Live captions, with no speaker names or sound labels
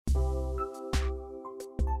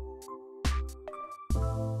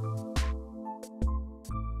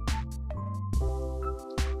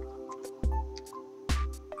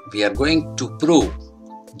we are going to prove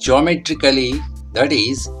geometrically, that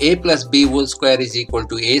is a plus b whole square is equal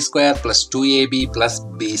to a square plus 2ab plus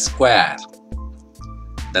b square.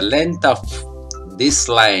 The length of this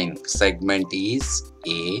line segment is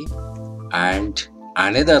a and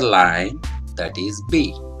another line, that is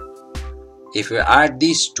b. If you add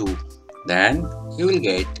these two, then you will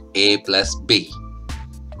get a plus b.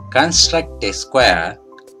 Construct a square.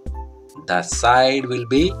 The side will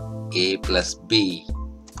be a plus b.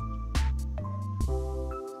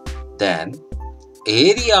 Then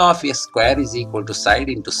area of a square is equal to side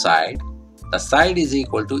into side. The side is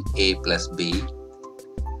equal to a plus b.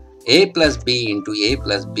 A plus b into a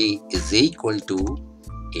plus b is equal to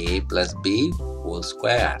a plus b whole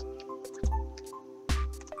square.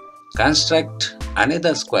 Construct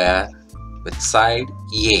another square with side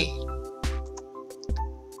a.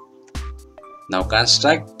 Now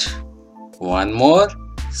construct one more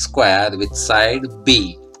square with side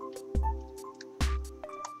b.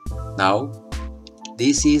 Now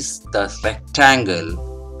this is the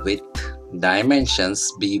rectangle with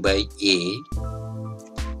dimensions b by a.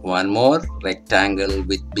 One more rectangle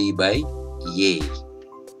with b by a.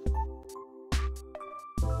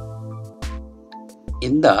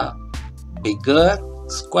 In the bigger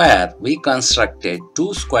square, we constructed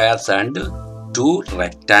two squares and two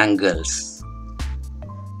rectangles.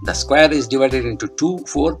 The square is divided into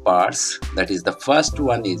four parts. That is, the first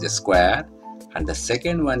one is a square and the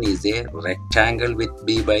second one is a rectangle with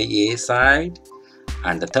b by a side,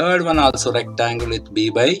 and the third one also rectangle with b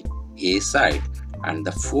by a side, and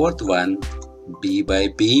the fourth one b by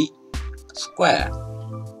b square.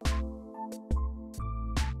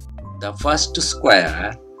 The first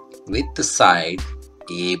square with the side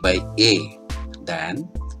a by a. Then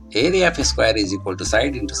area of a square is equal to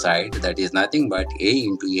side into side, that is nothing but a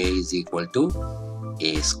into a is equal to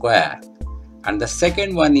a square. And the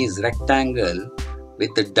second one is rectangle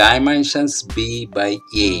with the dimensions b by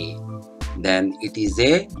a. Then it is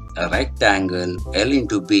a rectangle L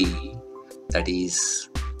into b, that is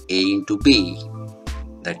a into b,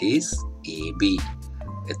 that is ab.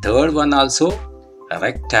 The third one also a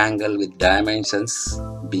rectangle with dimensions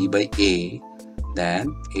b by a,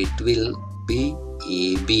 then it will be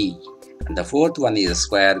AB. And the fourth one is a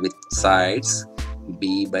square with sides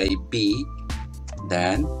b by b,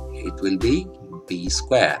 then it will be b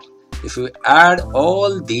square. If you add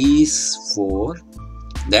all these four,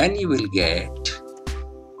 then you will get,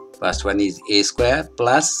 first one is a square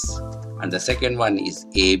plus, and the second one is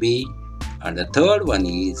AB, and the third one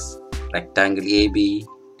is rectangle AB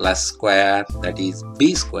plus square, that is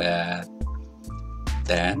b square,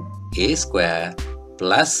 then a square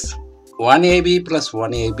plus 1ab plus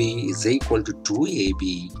 1ab is equal to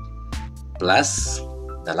 2ab plus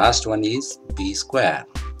the last one is b square.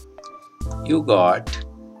 You got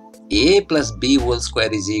a plus b whole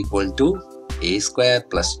square is equal to a square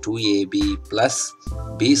plus 2ab plus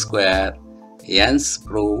b square, hence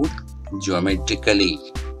proved geometrically.